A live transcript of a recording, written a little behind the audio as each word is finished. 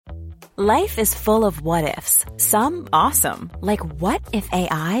Life is full of what-ifs. Some awesome, like what if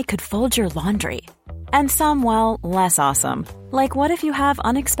AI could fold your laundry? And some, well, less awesome, like what if you have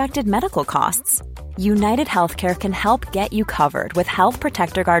unexpected medical costs? United Healthcare can help get you covered with Health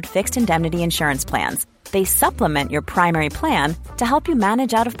Protector Guard fixed indemnity insurance plans. They supplement your primary plan to help you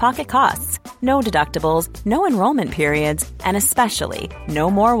manage out-of-pocket costs. No deductibles, no enrollment periods, and especially no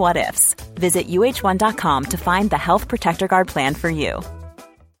more what-ifs. Visit uh1.com to find the Health Protector Guard plan for you.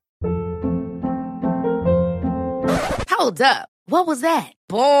 Hold up. What was that?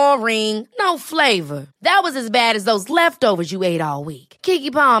 Boring. No flavor. That was as bad as those leftovers you ate all week.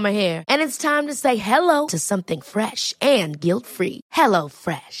 Keke Palmer here. And it's time to say hello to something fresh and guilt-free. Hello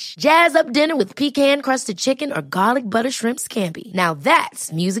Fresh. Jazz up dinner with pecan-crusted chicken or garlic butter shrimp scampi. Now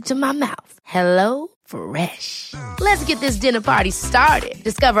that's music to my mouth. Hello Fresh. Let's get this dinner party started.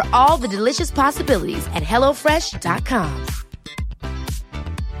 Discover all the delicious possibilities at HelloFresh.com.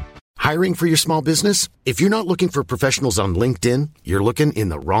 Hiring for your small business? If you're not looking for professionals on LinkedIn, you're looking in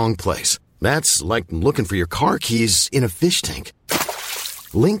the wrong place. That's like looking for your car keys in a fish tank.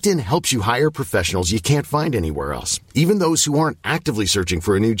 LinkedIn helps you hire professionals you can't find anywhere else, even those who aren't actively searching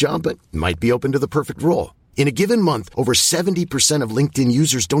for a new job but might be open to the perfect role. In a given month, over 70% of LinkedIn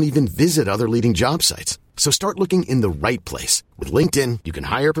users don't even visit other leading job sites. So start looking in the right place. With LinkedIn, you can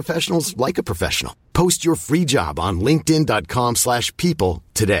hire professionals like a professional. Post your free job on linkedin.com/people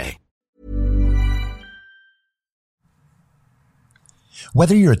today.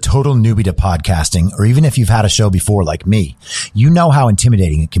 Whether you're a total newbie to podcasting or even if you've had a show before like me, you know how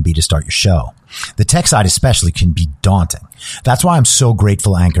intimidating it can be to start your show. The tech side especially can be daunting. That's why I'm so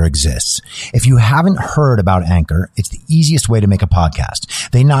grateful Anchor exists. If you haven't heard about Anchor, it's the easiest way to make a podcast.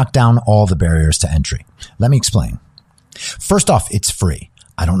 They knock down all the barriers to entry. Let me explain. First off, it's free.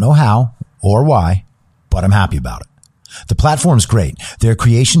 I don't know how or why, but I'm happy about it. The platform's great. There are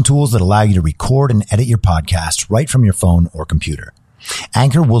creation tools that allow you to record and edit your podcast right from your phone or computer.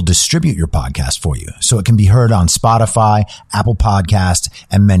 Anchor will distribute your podcast for you so it can be heard on Spotify, Apple Podcasts,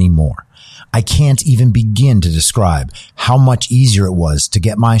 and many more. I can't even begin to describe how much easier it was to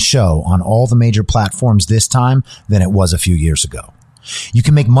get my show on all the major platforms this time than it was a few years ago. You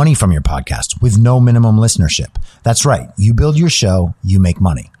can make money from your podcast with no minimum listenership. That's right. You build your show, you make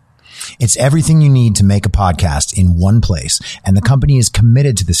money. It's everything you need to make a podcast in one place, and the company is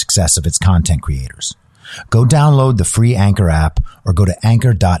committed to the success of its content creators. Go download the free Anchor app or go to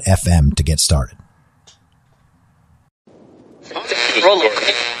anchor.fm to get started.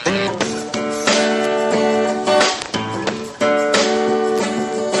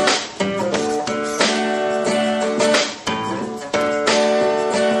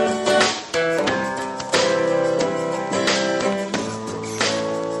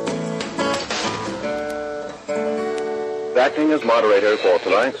 Acting as moderator for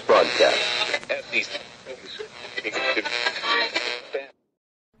tonight's broadcast.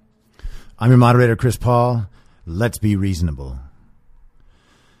 I'm your moderator, Chris Paul. Let's be reasonable.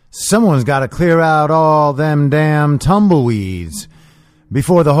 Someone's got to clear out all them damn tumbleweeds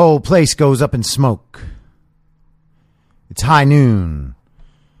before the whole place goes up in smoke. It's high noon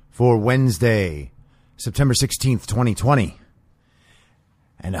for Wednesday, September 16th, 2020.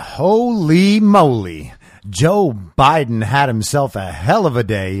 And holy moly, Joe Biden had himself a hell of a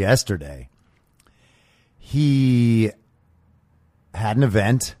day yesterday. He had an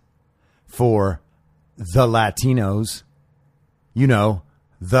event for the Latinos, you know,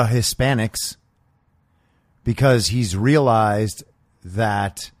 the Hispanics, because he's realized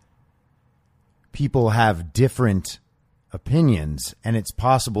that people have different opinions, and it's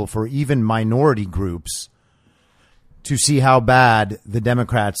possible for even minority groups to see how bad the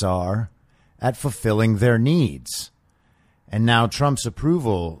Democrats are at fulfilling their needs. And now Trump's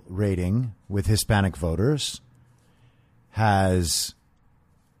approval rating with Hispanic voters has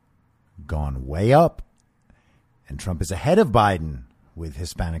gone way up, and Trump is ahead of Biden with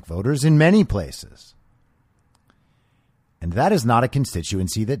Hispanic voters in many places. And that is not a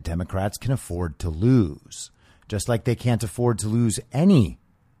constituency that Democrats can afford to lose, just like they can't afford to lose any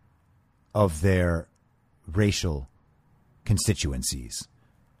of their racial constituencies,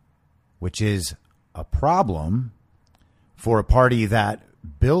 which is a problem for a party that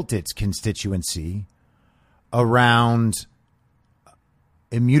built its constituency around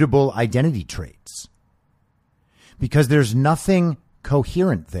immutable identity traits, because there's nothing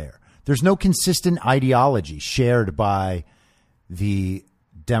coherent there. There's no consistent ideology shared by the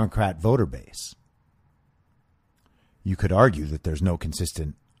Democrat voter base. You could argue that there's no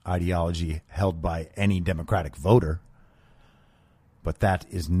consistent ideology held by any Democratic voter, but that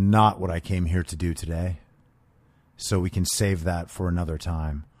is not what I came here to do today. So we can save that for another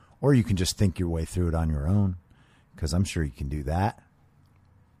time, Or you can just think your way through it on your own, because I'm sure you can do that.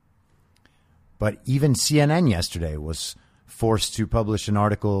 But even CNN yesterday was forced to publish an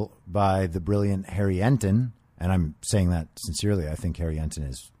article by the brilliant Harry Enton, and I'm saying that sincerely. I think Harry Enton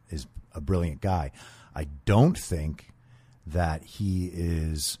is a brilliant guy. I don't think that he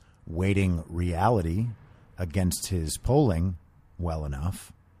is weighting reality against his polling well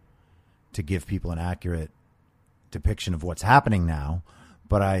enough to give people an accurate depiction of what's happening now,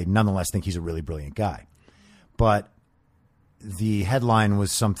 but I nonetheless think he's a really brilliant guy. But the headline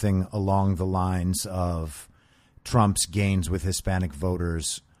was something along the lines of Trump's gains with Hispanic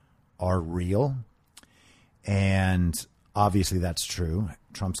voters are real. And obviously that's true.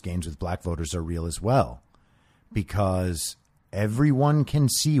 Trump's gains with black voters are real as well, because everyone can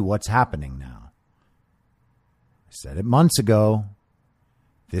see what's happening now. I said it months ago.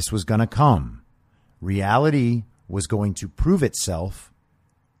 This was going to come. Reality was going to prove itself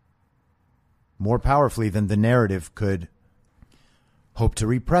more powerfully than the narrative could hope to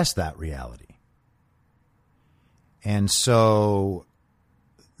repress that reality. And so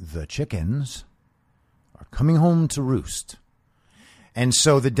the chickens are coming home to roost. And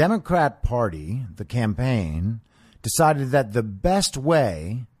so the Democrat Party, the campaign, decided that the best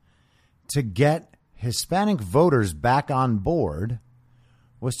way to get Hispanic voters back on board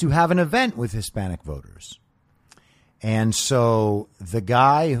was to have an event with Hispanic voters. And so the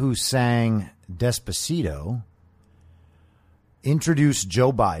guy who sang Despacito introduced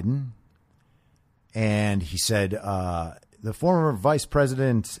Joe Biden, and he said, the former vice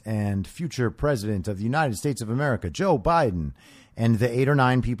president and future president of the United States of America, Joe Biden. And the 8 or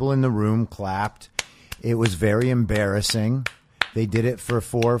 9 people in the room clapped. It was very embarrassing. They did it for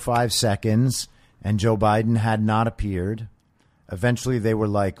 4 or 5 seconds, and Joe Biden had not appeared. Eventually, they were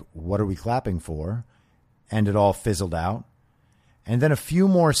like, what are we clapping for? And it all fizzled out. And then a few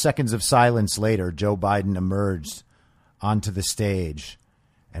more seconds of silence later, Joe Biden emerged onto the stage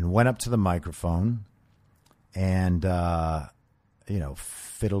and went up to the microphone and,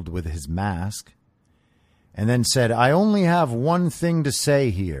 fiddled with his mask. And then said, I only have one thing to say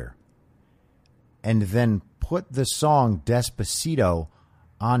here. And then put the song Despacito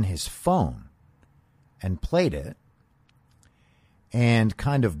on his phone and played it and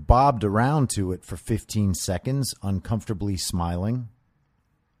kind of bobbed around to it for 15 seconds, uncomfortably smiling.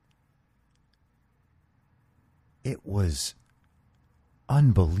 It was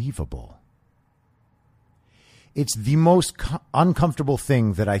unbelievable. It's the most uncomfortable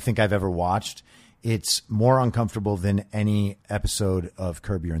thing that I think I've ever watched. It's more uncomfortable than any episode of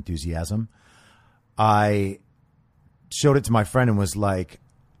Curb Your Enthusiasm. I showed it to my friend and was like,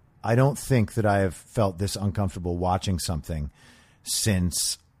 I don't think that I have felt this uncomfortable watching something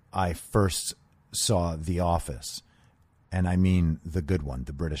since I first saw The Office. And I mean the good one,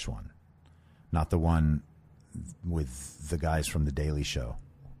 the British one, not the one with the guys from The Daily Show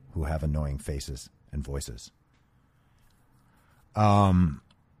who have annoying faces and voices.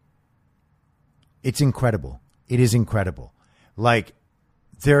 It's incredible. It is incredible. Like,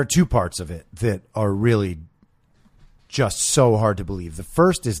 there are 2 parts of it that are really just so hard to believe. The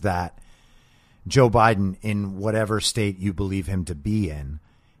first is that Joe Biden, in whatever state you believe him to be in,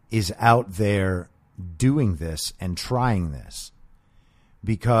 is out there doing this and trying this,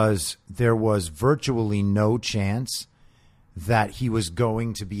 because there was virtually no chance that he was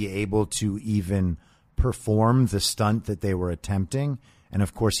going to be able to even perform the stunt that they were attempting. And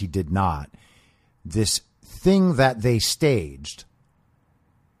of course he did not. This thing that they staged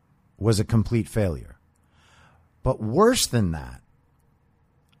was a complete failure. But worse than that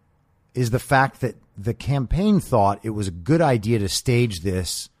is the fact that the campaign thought it was a good idea to stage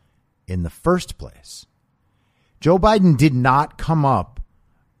this in the first place. Joe Biden did not come up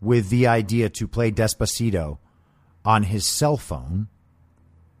with the idea to play Despacito on his cell phone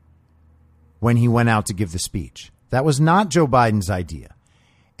when he went out to give the speech. That was not Joe Biden's idea.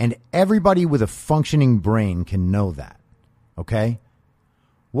 And everybody with a functioning brain can know that. Okay?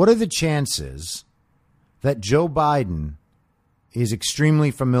 What are the chances that Joe Biden is extremely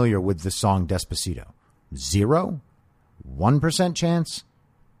familiar with the song Despacito? 0? 1% chance?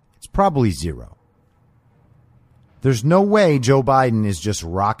 It's probably 0. There's no way Joe Biden is just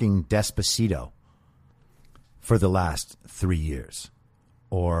rocking Despacito for the last 3 years,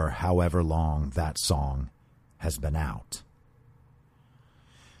 or however long that song has been out.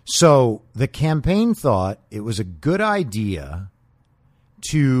 So the campaign thought it was a good idea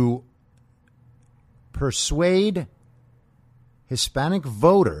to persuade Hispanic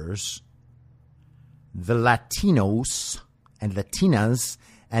voters, the Latinos and Latinas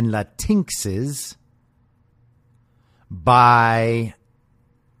and Latinxes, by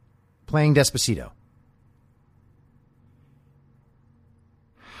playing Despacito.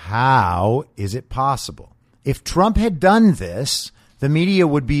 How is it possible? If Trump had done this, the media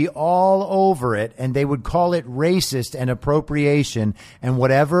would be all over it and they would call it racist and appropriation and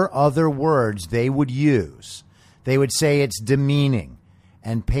whatever other words they would use. They would say it's demeaning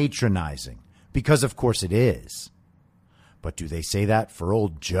and patronizing because, of course, it is. But do they say that for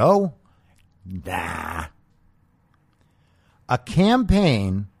old Joe? Nah. A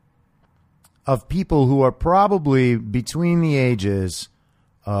campaign of people who are probably between the ages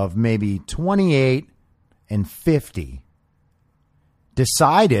of maybe 28 and 50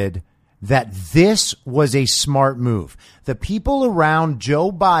 decided that this was a smart move. The people around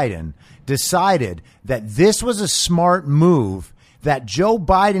Joe Biden decided that this was a smart move, that Joe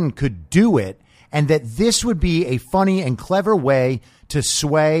Biden could do it, and that this would be a funny and clever way to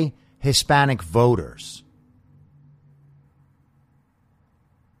sway Hispanic voters.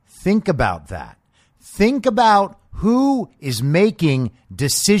 Think about that. Think about who is making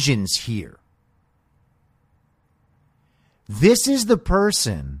decisions here. This is the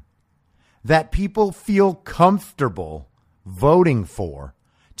person that people feel comfortable voting for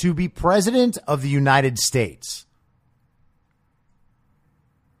to be president of the United States.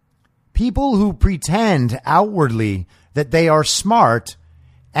 People who pretend outwardly that they are smart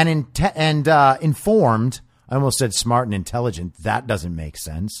and informed. I almost said smart and intelligent. That doesn't make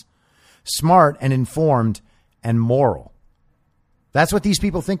sense. Smart and informed and moral. That's what these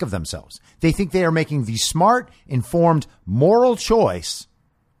people think of themselves. They think they are making the smart, informed, moral choice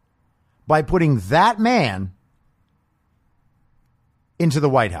by putting that man into the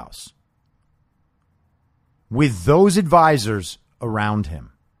White House with those advisors around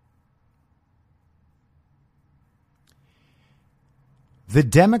him. The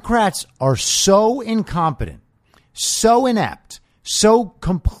Democrats are so incompetent, so inept, so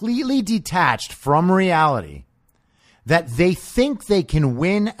completely detached from reality that they think they can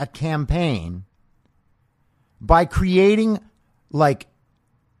win a campaign by creating like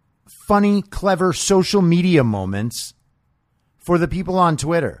funny, clever social media moments for the people on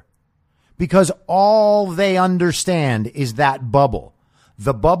Twitter, because all they understand is that bubble,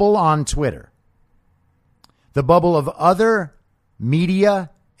 the bubble on Twitter, the bubble of other media,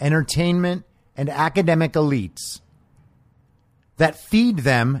 entertainment, and academic elites that feed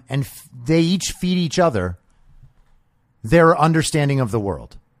them, and they each feed each other their understanding of the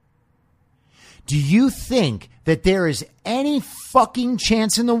world. Do you think that there is any fucking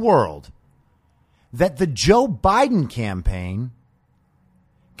chance in the world that the Joe Biden campaign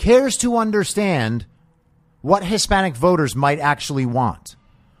cares to understand what Hispanic voters might actually want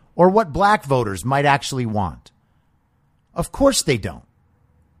or what black voters might actually want? Of course they don't.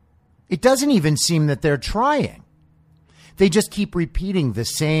 It doesn't even seem that they're trying. They just keep repeating the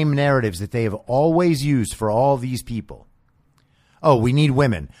same narratives that they have always used for all these people. Oh, we need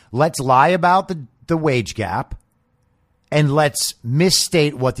women. Let's lie about the wage gap and let's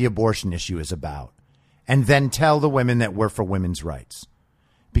misstate what the abortion issue is about. And then tell the women that we're for women's rights.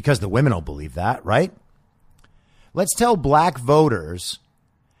 Because the women will believe that, right? Let's tell black voters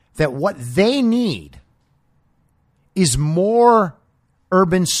that what they need is more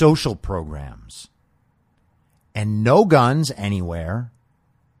urban social programs and no guns anywhere,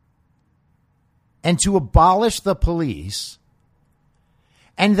 and to abolish the police,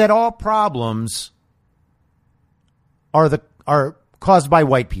 and that all problems are caused by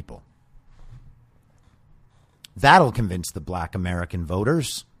white people. That'll convince the black American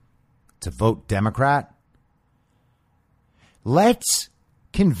voters to vote Democrat. Let's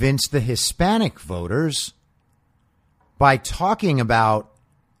convince the Hispanic voters by talking about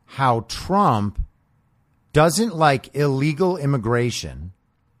how Trump doesn't like illegal immigration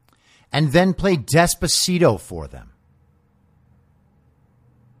and then play Despacito for them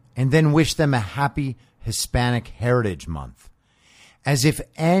and then wish them a happy Hispanic Heritage Month, as if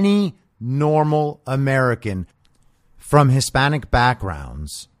any normal American from Hispanic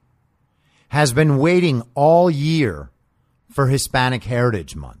backgrounds has been waiting all year for Hispanic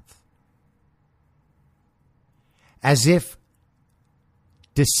Heritage Month. As if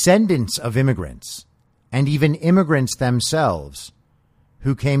descendants of immigrants and even immigrants themselves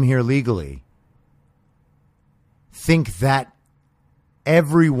who came here legally think that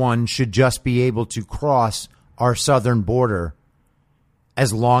everyone should just be able to cross our southern border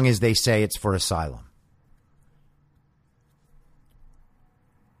as long as they say it's for asylum.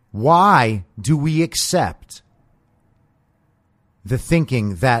 Why do we accept the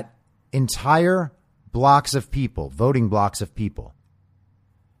thinking that entire blocks of people, voting blocks of people,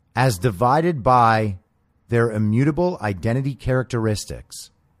 as divided by their immutable identity characteristics,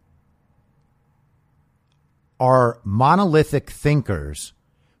 are monolithic thinkers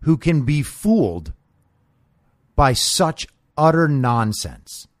who can be fooled by such utter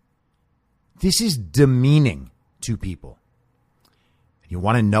nonsense. This is demeaning to people. You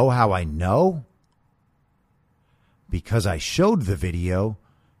want to know how I know? Because I showed the video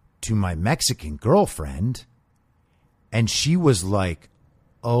to my Mexican girlfriend, and she was like,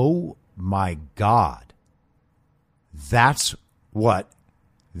 oh my God, that's what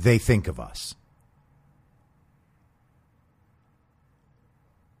they think of us.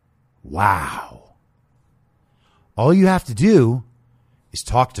 Wow. All you have to do is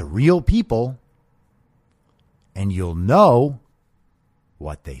talk to real people, and you'll know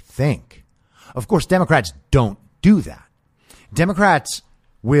what they think. Of course, Democrats don't do that. Democrats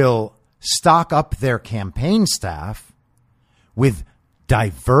will stock up their campaign staff with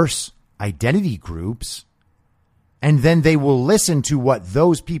diverse identity groups, and then they will listen to what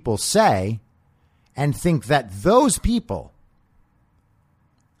those people say and think that those people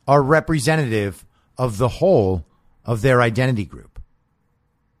are representative of the whole of their identity group.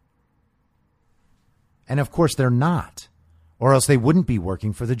 And of course they're not, or else they wouldn't be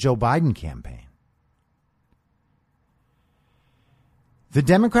working for the Joe Biden campaign. The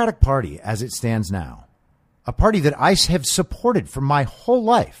Democratic Party, as it stands now, a party that I have supported for my whole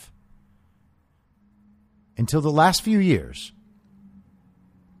life until the last few years,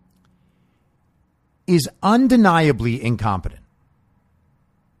 is undeniably incompetent.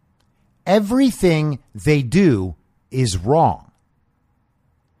 Everything they do is wrong.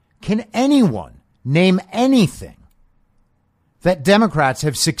 Can anyone name anything that Democrats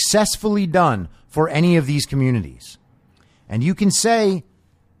have successfully done for any of these communities? And you can say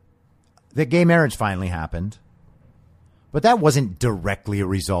that gay marriage finally happened, but that wasn't directly a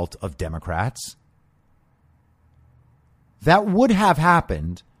result of Democrats. That would have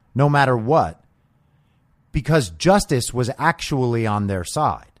happened no matter what, because justice was actually on their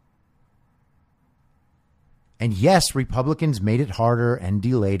side. And yes, Republicans made it harder and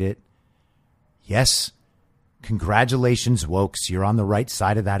delayed it. Yes, congratulations, wokes. You're on the right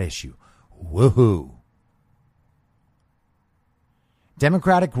side of that issue. Woohoo.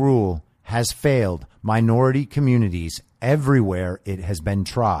 Democratic rule has failed minority communities everywhere it has been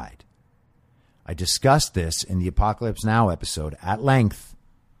tried. I discussed this in the Apocalypse Now episode at length.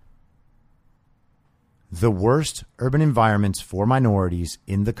 The worst urban environments for minorities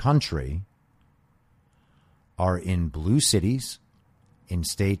in the country are in blue cities, in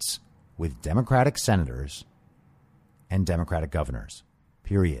states with Democratic senators and Democratic governors.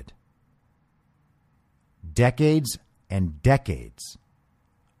 Period. Decades and decades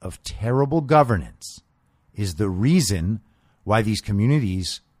of terrible governance is the reason why these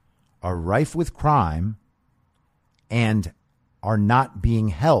communities are rife with crime and are not being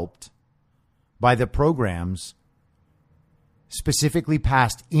helped by the programs specifically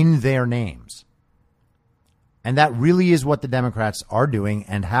passed in their names. And that really is what the Democrats are doing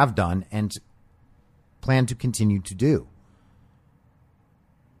and have done and plan to continue to do.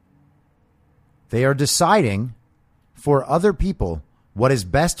 They are deciding for other people what is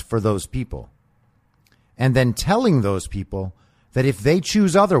best for those people, and then telling those people that if they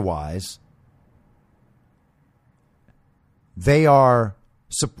choose otherwise, they are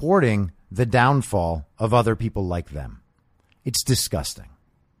supporting the downfall of other people like them. It's disgusting.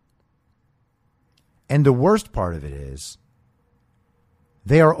 And the worst part of it is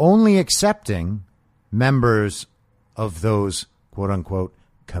they are only accepting members of those quote unquote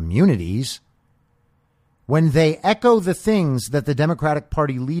communities when they echo the things that the Democratic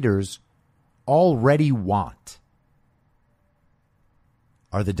Party leaders already want.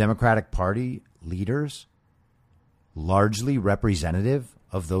 Are the Democratic Party leaders largely representative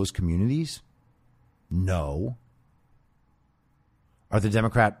of those communities? No. Are the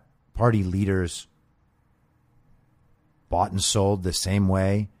Democrat Party leaders bought and sold the same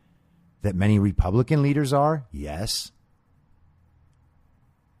way that many Republican leaders are? Yes.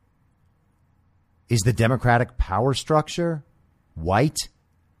 Is the Democratic power structure white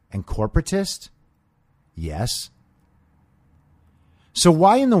and corporatist? Yes. So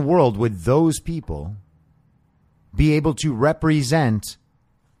why in the world would those people be able to represent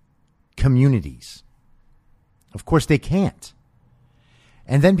communities? Of course they can't.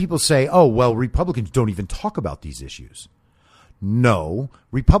 And then people say, oh, well, Republicans don't even talk about these issues. No,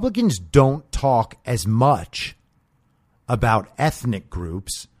 Republicans don't talk as much about ethnic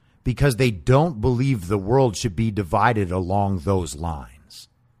groups because they don't believe the world should be divided along those lines.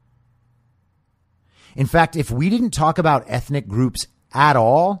 In fact, if we didn't talk about ethnic groups at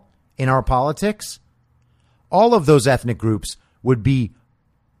all in our politics, all of those ethnic groups would be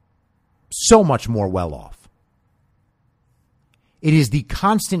so much more well off. It is the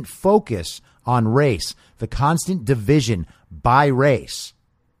constant focus on race, the constant division by race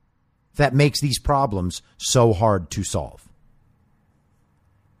that makes these problems so hard to solve.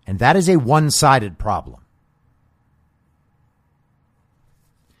 And that is a one-sided problem.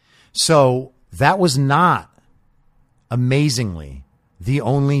 So that was not, amazingly, the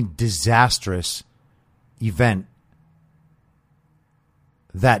only disastrous event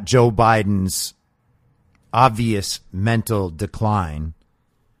that Joe Biden's obvious mental decline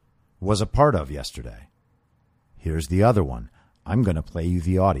was a part of yesterday. Here's the other one. I'm going to play you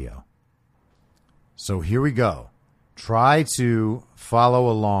the audio. So here we go. Try to follow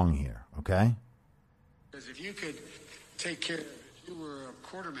along here, okay? Because if you could take care, if you were a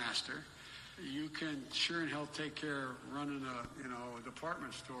quartermaster, you can sure and hell take care of running a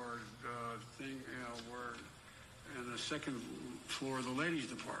department store thing, where in the second floor of the ladies'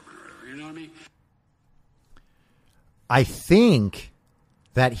 department or whatever. You know what I mean? I think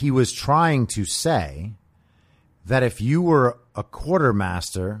that he was trying to say that if you were a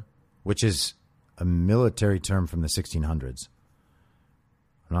quartermaster, which is a military term from the 1600s,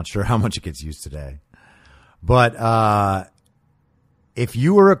 I'm not sure how much it gets used today, but if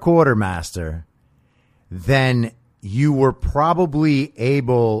you were a quartermaster, then you were probably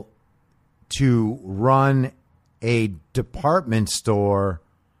able to run a department store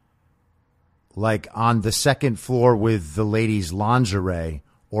like on the second floor with the ladies' lingerie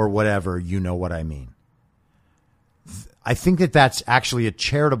or whatever, you know what I mean. I think that that's actually a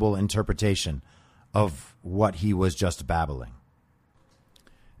charitable interpretation of what he was just babbling.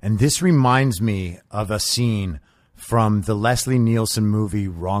 And this reminds me of a scene from the Leslie Nielsen movie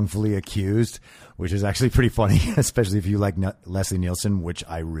Wrongfully Accused, which is actually pretty funny, especially if you like Leslie Nielsen, which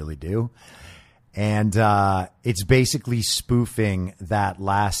I really do. And it's basically spoofing that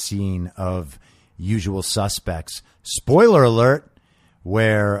last scene of Usual Suspects. Spoiler alert,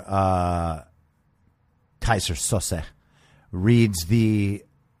 where Kaiser Soze reads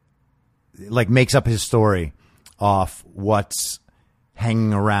makes up his story off what's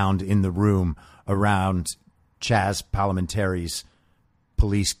hanging around in the room around Chaz Palminteri's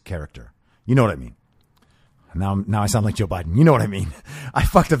police character. You know what I mean? Now I sound like Joe Biden. You know what I mean? I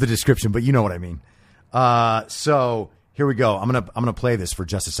fucked up the description, but you know what I mean. So here we go. I'm gonna play this for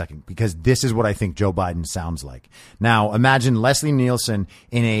just a second because this is what I think Joe Biden sounds like. Now imagine Leslie Nielsen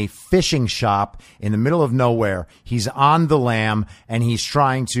in a fishing shop in the middle of nowhere. He's on the lam and he's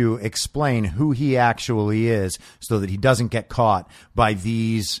trying to explain who he actually is so that he doesn't get caught by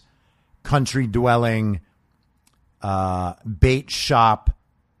these country dwelling bait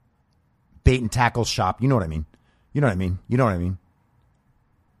and tackle shop. You know what I mean? You know what I mean? You know what I mean?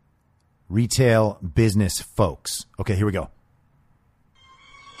 Retail business folks. Okay, here we go.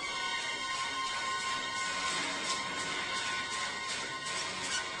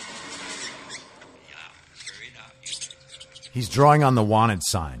 He's drawing on the wanted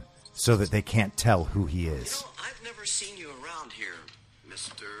sign so that they can't tell who he is. You know, I've never seen you around here,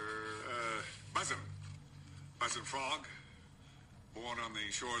 Mr. Buzzin Frog, born on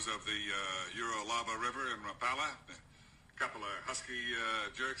the shores of the Uralaba River in Rapala. A couple of husky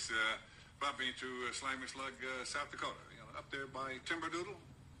jerks brought me to Slimy Slug, South Dakota. Up there by Timberdoodle,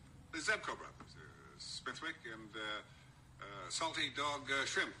 the Zebco brothers, Smithwick and Salty Dog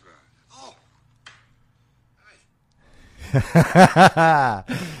Shrimp.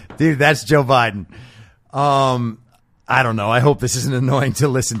 Dude, that's Joe Biden. I don't know. I hope this isn't annoying to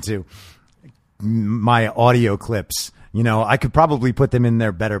listen to. My audio clips, I could probably put them in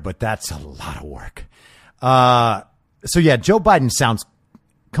there better, but that's a lot of work. So yeah, Joe Biden sounds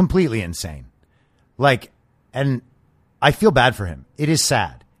completely insane. And I feel bad for him. It is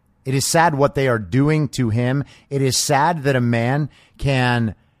sad. It is sad what they are doing to him. It is sad that a man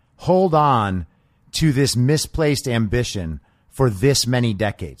can hold on to this misplaced ambition for this many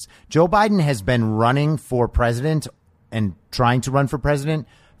decades. Joe Biden has been running for president and trying to run for president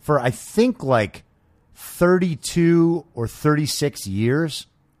for, I think, 32 or 36 years.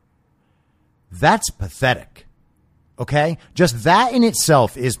 That's pathetic. Okay? Just that in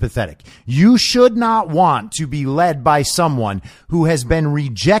itself is pathetic. You should not want to be led by someone who has been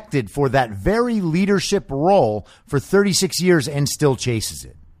rejected for that very leadership role for 36 years and still chases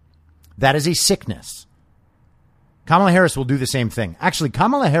it. That is a sickness. Kamala Harris will do the same thing. Actually,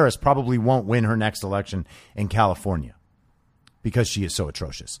 Kamala Harris probably won't win her next election in California because she is so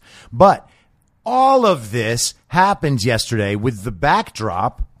atrocious. But all of this happened yesterday with the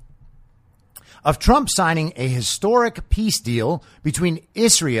backdrop of Trump signing a historic peace deal between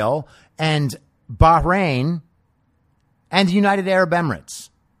Israel and Bahrain and the United Arab Emirates.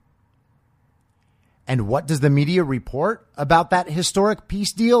 And what does the media report about that historic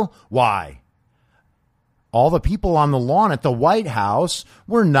peace deal? Why? All the people on the lawn at the White House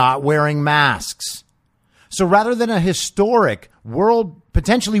were not wearing masks. So rather than a historic,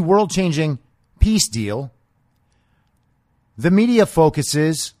 potentially world-changing peace deal, the media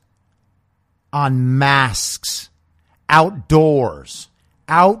focuses on masks, outdoors,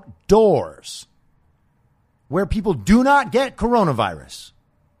 where people do not get coronavirus.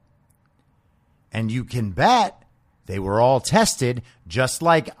 And you can bet they were all tested just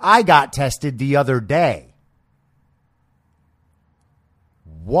like I got tested the other day.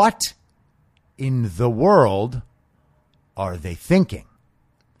 What in the world are they thinking?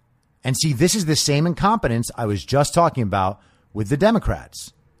 And see, this is the same incompetence I was just talking about with the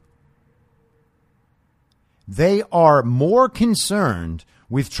Democrats. They are more concerned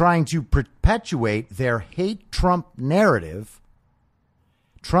with trying to perpetuate their hate Trump narrative.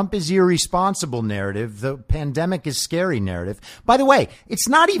 Trump is irresponsible narrative. The pandemic is scary narrative. By the way, it's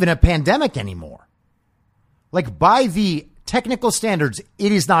not even a pandemic anymore. Like, by the technical standards,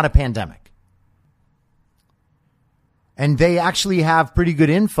 it is not a pandemic. And they actually have pretty good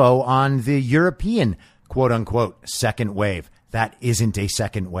info on the European, quote unquote, second wave. That isn't a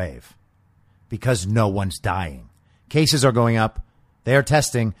second wave because no one's dying. Cases are going up. They're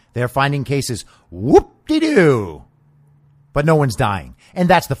testing. They're finding cases. Whoop-de-doo. But no one's dying. And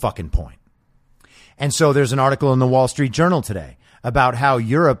that's the fucking point. And so there's an article in the Wall Street Journal today about how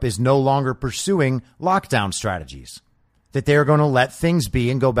Europe is no longer pursuing lockdown strategies, that they're going to let things be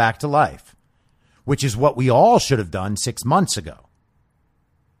and go back to life, which is what we all should have done 6 months ago.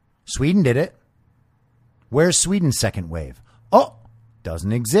 Sweden did it. Where's Sweden's second wave? Oh,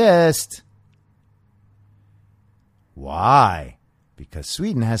 doesn't exist. Why? Because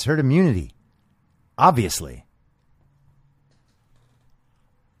Sweden has herd immunity. Obviously.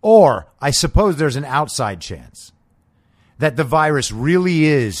 Or I suppose there's an outside chance that the virus really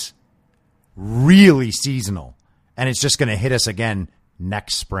is really seasonal and it's just going to hit us again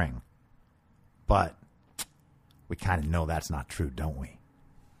next spring. But we kind of know that's not true, don't we?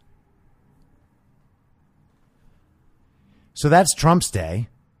 So that's Trump's day.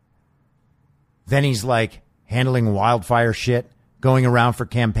 Then he's like handling wildfire shit, going around for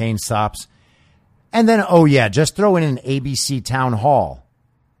campaign stops. And then, oh yeah, just throw in an ABC town hall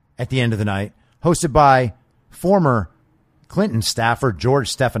at the end of the night, hosted by former Clinton staffer George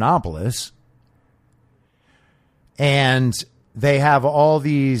Stephanopoulos. And they have all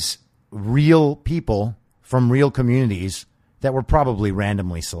these real people from real communities that were probably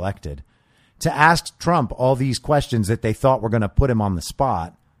randomly selected to ask Trump all these questions that they thought were going to put him on the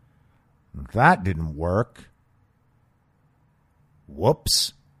spot. That didn't work.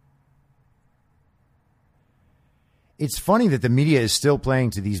 Whoops. It's funny that the media is still playing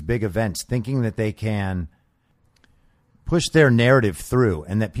to these big events, thinking that they can push their narrative through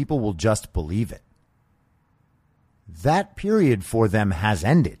and that people will just believe it. That period for them has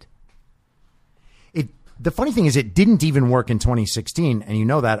ended. The funny thing is it didn't even work in 2016, and you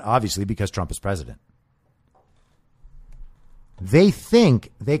know that obviously because Trump is president. They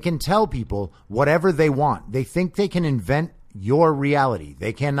think they can tell people whatever they want. They think they can invent your reality.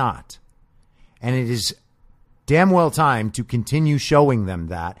 They cannot. And it is damn well time to continue showing them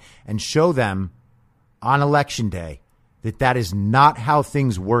that and show them on election day that that is not how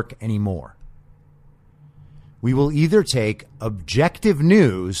things work anymore. We will either take objective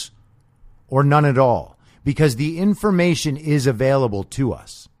news or none at all because the information is available to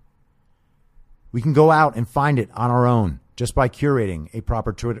us. We can go out and find it on our own just by curating a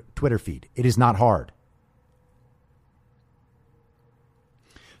proper Twitter feed. It is not hard.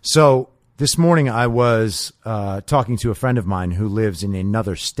 So this morning I was talking to a friend of mine who lives in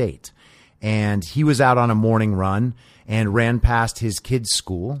another state, and he was out on a morning run and ran past his kids'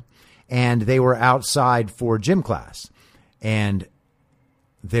 school, and they were outside for gym class. And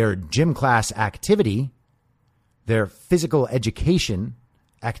their gym class activity, their physical education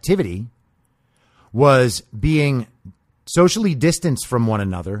activity, was being socially distanced from one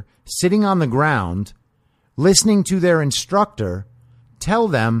another, sitting on the ground, listening to their instructor tell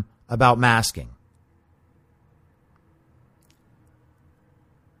them about masking.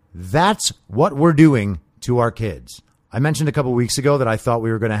 That's what we're doing to our kids. I mentioned a couple weeks ago that I thought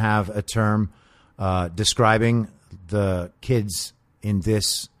we were going to have a term describing the kids in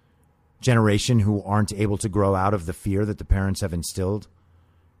this generation who aren't able to grow out of the fear that the parents have instilled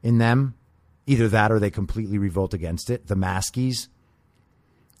in them. Either that or they completely revolt against it. The maskies.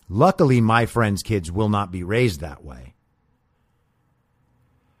 Luckily, my friend's kids will not be raised that way.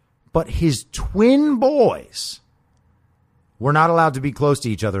 But his twin boys were not allowed to be close to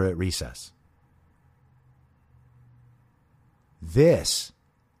each other at recess. This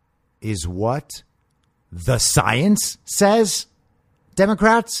is what the science says,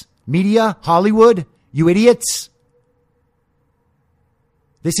 Democrats, media, Hollywood, you idiots.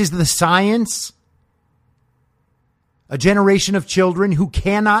 This is the science. A generation of children who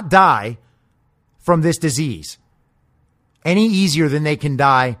cannot die from this disease any easier than they can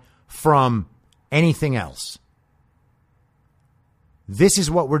die from anything else. This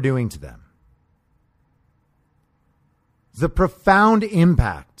is what we're doing to them. The profound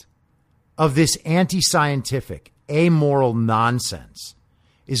impact of this anti-scientific, amoral nonsense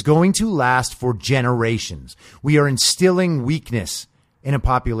is going to last for generations. We are instilling weakness in a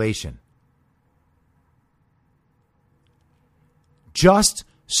population just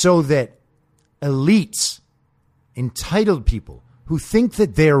so that elites, entitled people who think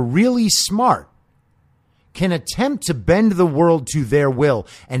that they're really smart can attempt to bend the world to their will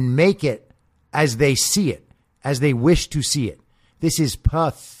and make it as they see it, as they wish to see it. This is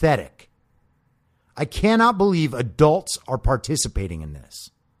pathetic. I cannot believe adults are participating in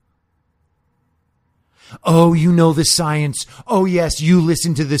this. Oh, you know the science. Oh, yes, you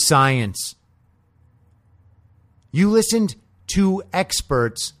listen to the science. You listened to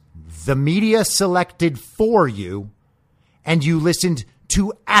experts the media selected for you, and you listened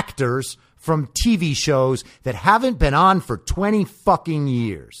to actors from TV shows that haven't been on for 20 fucking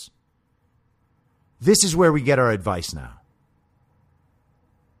years. This is where we get our advice now.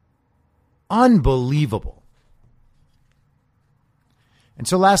 Unbelievable. And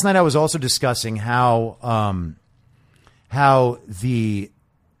so last night I was also discussing how the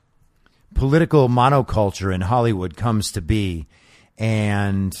political monoculture in Hollywood comes to be,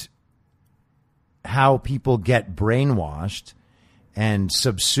 and how people get brainwashed and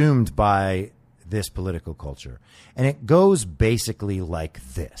subsumed by this political culture. And it goes basically like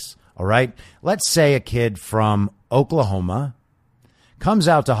this. All right. Let's say a kid from Oklahoma comes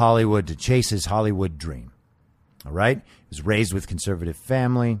out to Hollywood to chase his Hollywood dream. All right. He was raised with conservative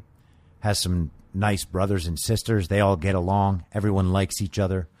family, has some nice brothers and sisters. They all get along. Everyone likes each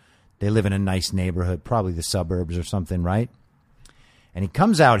other. They live in a nice neighborhood, probably the suburbs or something, right? And he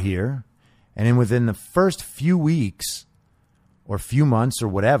comes out here, and then within the first few weeks or few months or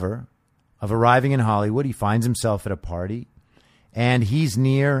whatever of arriving in Hollywood, he finds himself at a party, and he's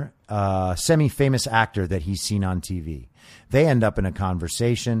near a semi-famous actor that he's seen on TV. They end up in a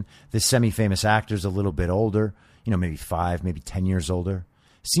conversation. This semi-famous actor's a little bit older, maybe 5, maybe 10 years older.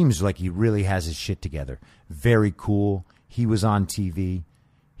 Seems like he really has his shit together. Very cool. He was on TV.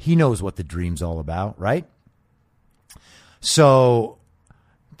 He knows what the dream's all about, right? So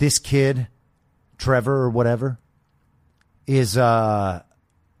this kid, Trevor or whatever, is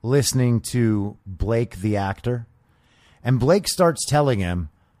listening to Blake, the actor. And Blake starts telling him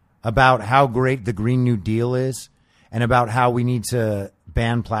about how great the Green New Deal is, and about how we need to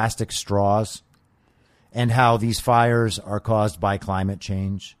ban plastic straws, and how these fires are caused by climate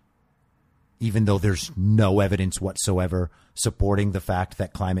change, even though there's no evidence whatsoever supporting the fact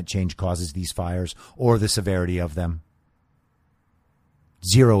that climate change causes these fires or the severity of them.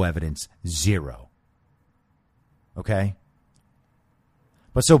 Zero evidence. Zero. Okay?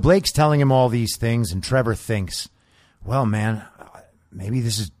 But so Blake's telling him all these things, and Trevor thinks, well, man, maybe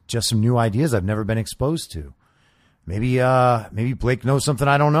this is just some new ideas I've never been exposed to. Maybe Blake knows something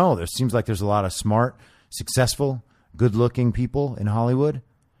I don't know. There seems like there's a lot of smart, successful, good-looking people in Hollywood.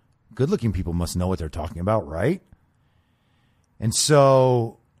 Good-looking people must know what they're talking about, right? And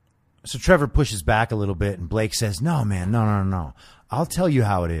so Trevor pushes back a little bit, and Blake says, no, man, no. I'll tell you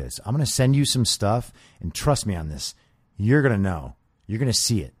how it is. I'm going to send you some stuff, and trust me on this. You're going to know. You're going to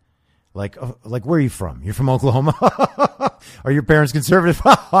see it. Like, where are you from? You're from Oklahoma? Are your parents conservative?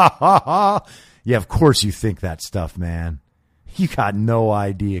 Yeah, of course you think that stuff, man. You got no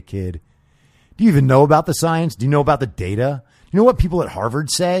idea, kid. Do you even know about the science? Do you know about the data? You know what people at Harvard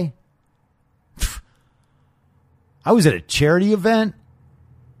say? I was at a charity event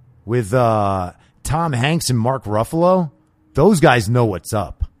with Tom Hanks and Mark Ruffalo. Those guys know what's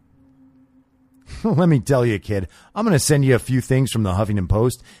up. Let me tell you, kid, I'm going to send you a few things from the Huffington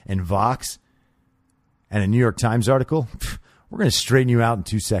Post and Vox and a New York Times article. We're going to straighten you out in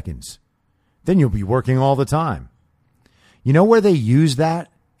 2 seconds. Then you'll be working all the time. You know where they use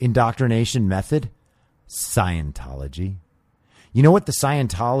that indoctrination method? Scientology. You know what the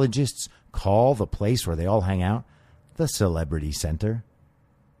Scientologists call the place where they all hang out? The Celebrity Center.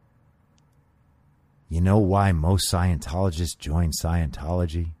 You know why most Scientologists join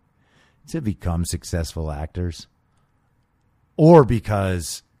Scientology? To become successful actors. Or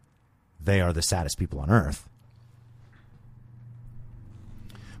because they are the saddest people on earth.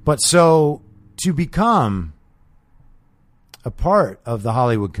 But so to become a part of the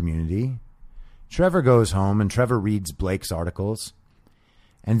Hollywood community, Trevor goes home and Trevor reads Blake's articles.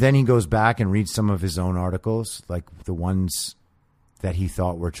 And then he goes back and reads some of his own articles, like the ones that he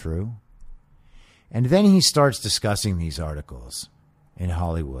thought were true. And then he starts discussing these articles in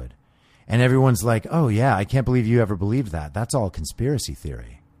Hollywood. And everyone's like, oh, yeah, I can't believe you ever believed that. That's all conspiracy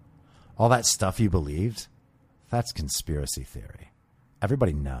theory. All that stuff you believed, that's conspiracy theory.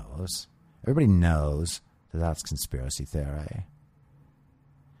 Everybody knows. Everybody knows that that's conspiracy theory.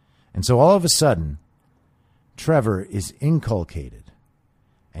 And so all of a sudden, Trevor is inculcated.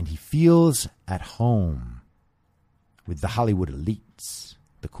 And he feels at home with the Hollywood elites,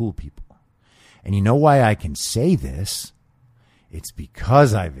 the cool people. And you know why I can say this? It's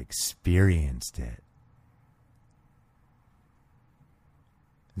because I've experienced it.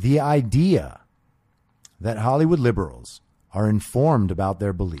 The idea that Hollywood liberals are informed about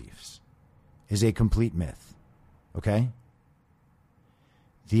their beliefs is a complete myth. Okay?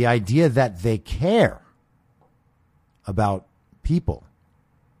 The idea that they care about people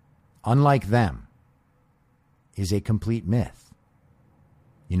unlike them is a complete myth.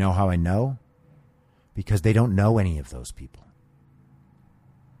 You know how I know? Because they don't know any of those people.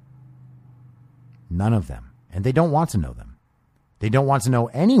 None of them. And they don't want to know them. They don't want to know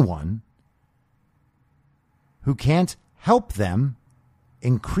anyone who can't help them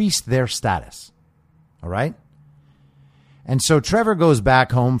increase their status. All right? And so Trevor goes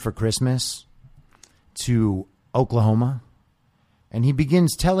back home for Christmas to Oklahoma. And he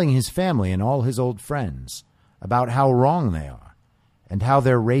begins telling his family and all his old friends about how wrong they are and how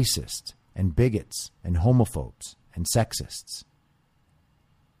they're racist and bigots and homophobes and sexists.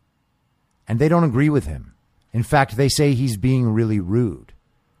 And they don't agree with him. In fact, they say he's being really rude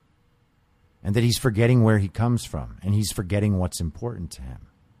and that he's forgetting where he comes from and he's forgetting what's important to him.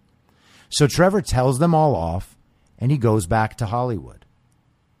 So Trevor tells them all off and he goes back to Hollywood.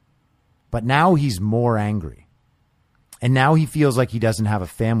 But now he's more angry. And now he feels like he doesn't have a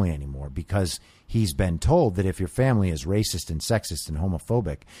family anymore because he's been told that if your family is racist and sexist and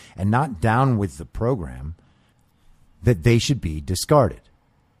homophobic and not down with the program, that they should be discarded.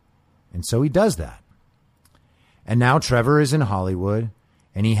 And so he does that. And now Trevor is in Hollywood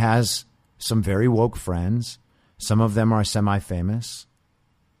and he has some very woke friends. Some of them are semi-famous.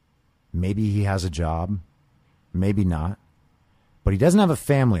 Maybe he has a job. Maybe not. But he doesn't have a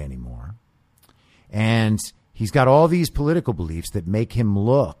family anymore. And he's got all these political beliefs that make him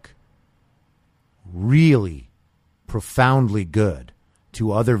look really profoundly good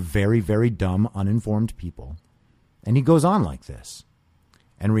to other very, very dumb, uninformed people. And he goes on like this.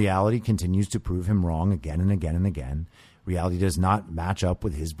 And reality continues to prove him wrong again and again and again. Reality does not match up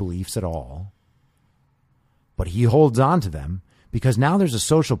with his beliefs at all. But he holds on to them because now there's a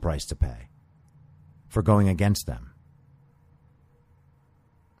social price to pay for going against them.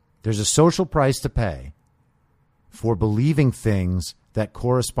 There's a social price to pay for believing things that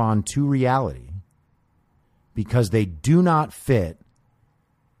correspond to reality because they do not fit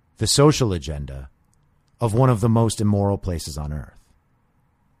the social agenda of one of the most immoral places on earth.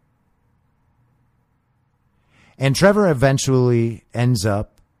 And Trevor eventually ends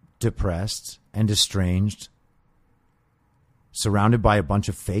up depressed and estranged, surrounded by a bunch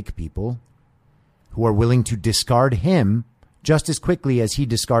of fake people who are willing to discard him just as quickly as he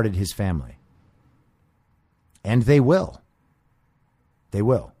discarded his family. And they will. They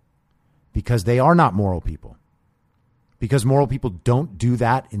will. Because they are not moral people. Because moral people don't do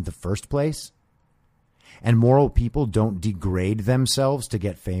that in the first place. And moral people don't degrade themselves to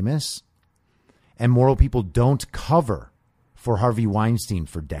get famous. And moral people don't cover for Harvey Weinstein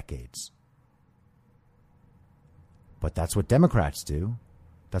for decades. But that's what Democrats do.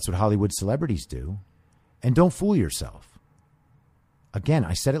 That's what Hollywood celebrities do. And don't fool yourself. Again,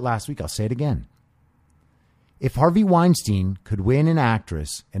 I said it last week. I'll say it again. If Harvey Weinstein could win an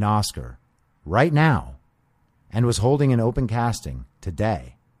actress an Oscar right now and was holding an open casting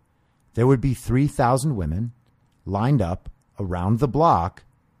today, there would be 3,000 women lined up around the block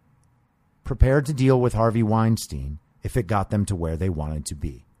prepared to deal with Harvey Weinstein if it got them to where they wanted to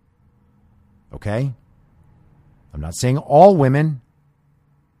be. Okay? I'm not saying all women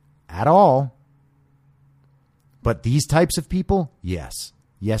at all, but these types of people, yes.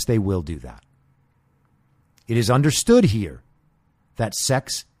 Yes, they will do that. It is understood here that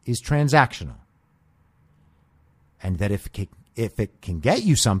sex is transactional and that if it can get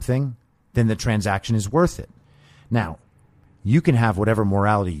you something, then the transaction is worth it. Now, you can have whatever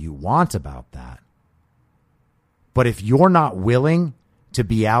morality you want about that. But if you're not willing to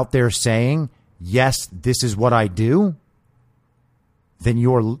be out there saying, yes, this is what I do, then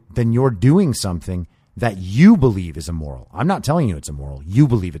you're doing something that you believe is immoral. I'm not telling you it's immoral. You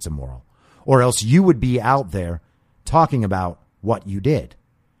believe it's immoral. Or else you would be out there talking about what you did.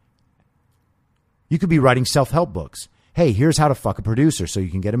 You could be writing self-help books. Hey, here's how to fuck a producer so you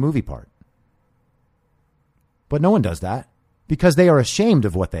can get a movie part. But no one does that because they are ashamed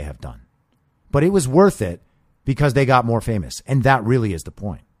of what they have done. But it was worth it because they got more famous. And that really is the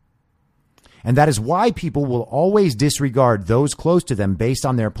point. And that is why people will always disregard those close to them based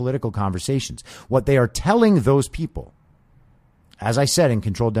on their political conversations. What they are telling those people, as I said in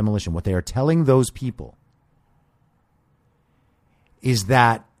Controlled Demolition, what they are telling those people is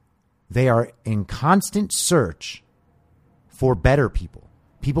that they are in constant search for better people,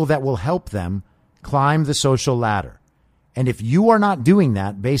 people that will help them climb the social ladder. And if you are not doing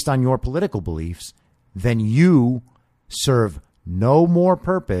that based on your political beliefs, then you serve no more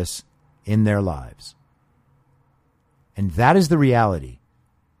purpose in their lives. And that is the reality.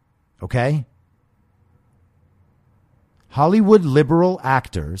 Okay? Hollywood liberal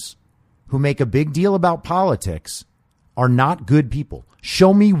actors who make a big deal about politics are not good people.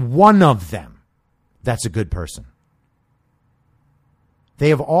 Show me one of them that's a good person. They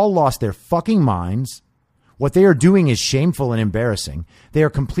have all lost their fucking minds. What they are doing is shameful and embarrassing. They are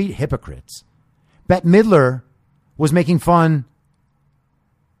complete hypocrites. Bette Midler was making fun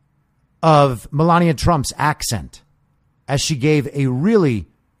of Melania Trump's accent as she gave a really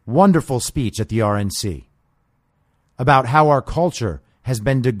wonderful speech at the RNC about how our culture has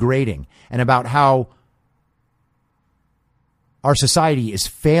been degrading and about how our society is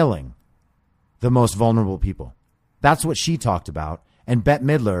failing the most vulnerable people. That's what she talked about. And Bette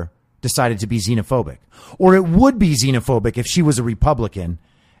Midler decided to be xenophobic. Or it would be xenophobic if she was a Republican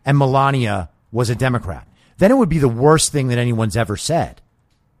and Melania was a Democrat. Then it would be the worst thing that anyone's ever said.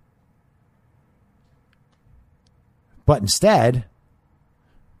 But instead,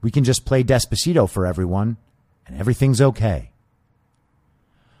 we can just play Despacito for everyone and everything's okay.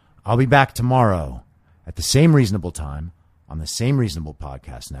 I'll be back tomorrow at the same reasonable time on the same reasonable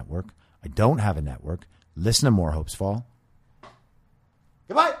podcast network. I don't have a network. Listen to More Hopes Fall.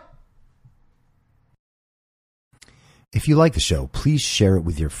 Goodbye. If you like the show, please share it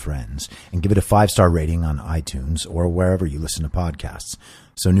with your friends and give it a 5-star rating on iTunes or wherever you listen to podcasts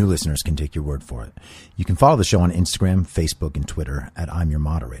so new listeners can take your word for it. You can follow the show on Instagram, Facebook, and Twitter at I'm Your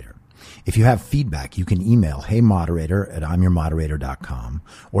Moderator. If you have feedback, you can email heymoderator@imyourmoderator.com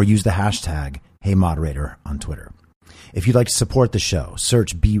or use the hashtag heymoderator on Twitter. If you'd like to support the show,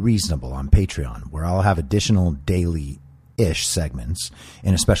 search Be Reasonable on Patreon, where I'll have additional daily-ish segments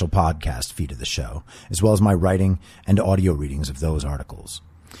in a special podcast feed of the show, as well as my writing and audio readings of those articles.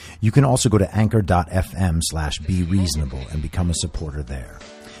 You can also go to anchor.fm/BeReasonable and become a supporter there.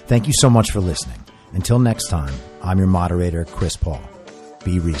 Thank you so much for listening. Until next time, I'm your moderator, Chris Paul.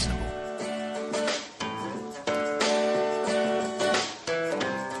 Be reasonable.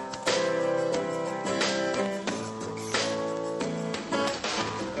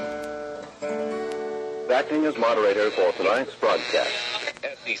 Acting as moderator for tonight's broadcast.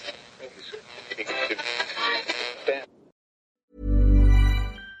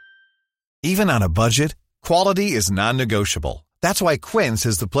 Even on a budget, quality is non-negotiable. That's why Quince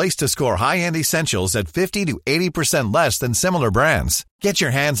is the place to score high-end essentials at 50 to 80% less than similar brands. Get your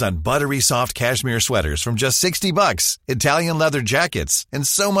hands on buttery soft cashmere sweaters from just $60, Italian leather jackets, and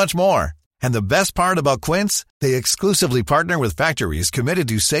so much more. And the best part about Quince, they exclusively partner with factories committed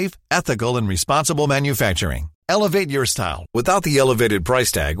to safe, ethical, and responsible manufacturing. Elevate your style without the elevated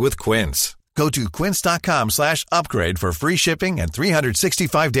price tag with Quince. Go to quince.com/upgrade for free shipping and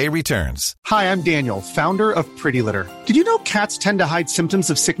 365-day returns. Hi, I'm Daniel, founder of Pretty Litter. Did you know cats tend to hide symptoms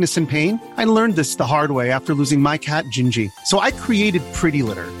of sickness and pain? I learned this the hard way after losing my cat, Gingy. So I created Pretty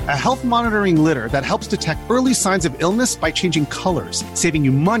Litter, a health monitoring litter that helps detect early signs of illness by changing colors, saving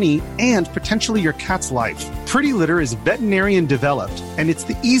you money and potentially your cat's life. Pretty Litter is veterinarian developed, and it's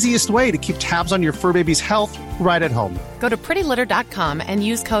the easiest way to keep tabs on your fur baby's health right at home. Go to prettylitter.com and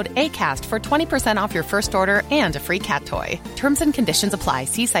use code ACAST for 20% off your first order and a free cat toy. Terms and conditions apply.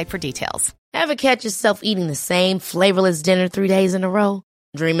 See site for details. Ever catch yourself eating the same flavorless dinner 3 days in a row?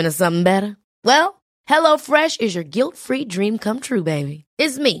 Dreaming of something better? Well, HelloFresh is your guilt-free dream come true, baby.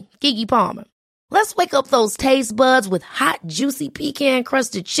 It's me, Keke Palmer. Let's wake up those taste buds with hot, juicy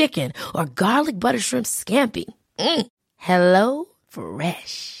pecan-crusted chicken or garlic butter shrimp scampi. Hello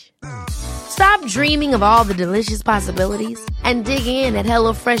Fresh. Stop dreaming of all the delicious possibilities and dig in at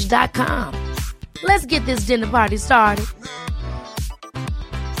HelloFresh.com. Let's get this dinner party started.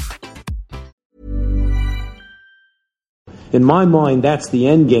 In my mind, that's the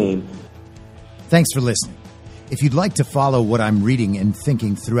end game. Thanks for listening. If you'd like to follow what I'm reading and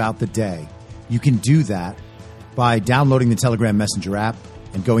thinking throughout the day, You can do that by downloading the Telegram Messenger app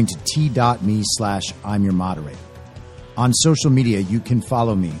and going to t.me/I'm your moderator. On social media, you can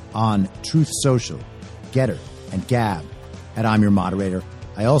follow me on Truth Social, Getter, and Gab at I'm your moderator.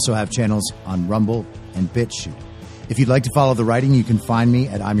 I also have channels on Rumble and BitChute. If you'd like to follow the writing, you can find me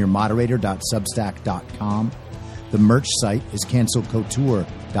at imyourmoderator.substack.com. The merch site is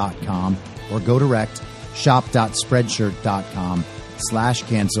cancelcouture.com, or go direct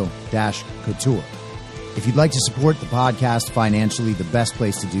shop.spreadshirt.com/cancel-couture. If you'd like to support the podcast financially, the best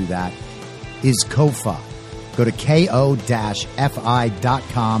place to do that is Ko-Fi. Go to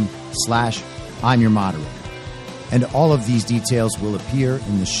ko-fi.com/I'm your moderator. And all of these details will appear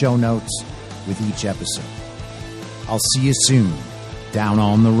in the show notes with each episode. I'll see you soon down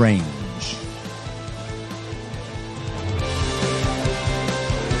on the range.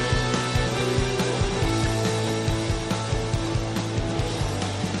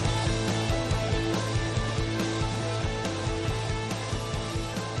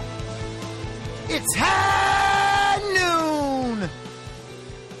 It's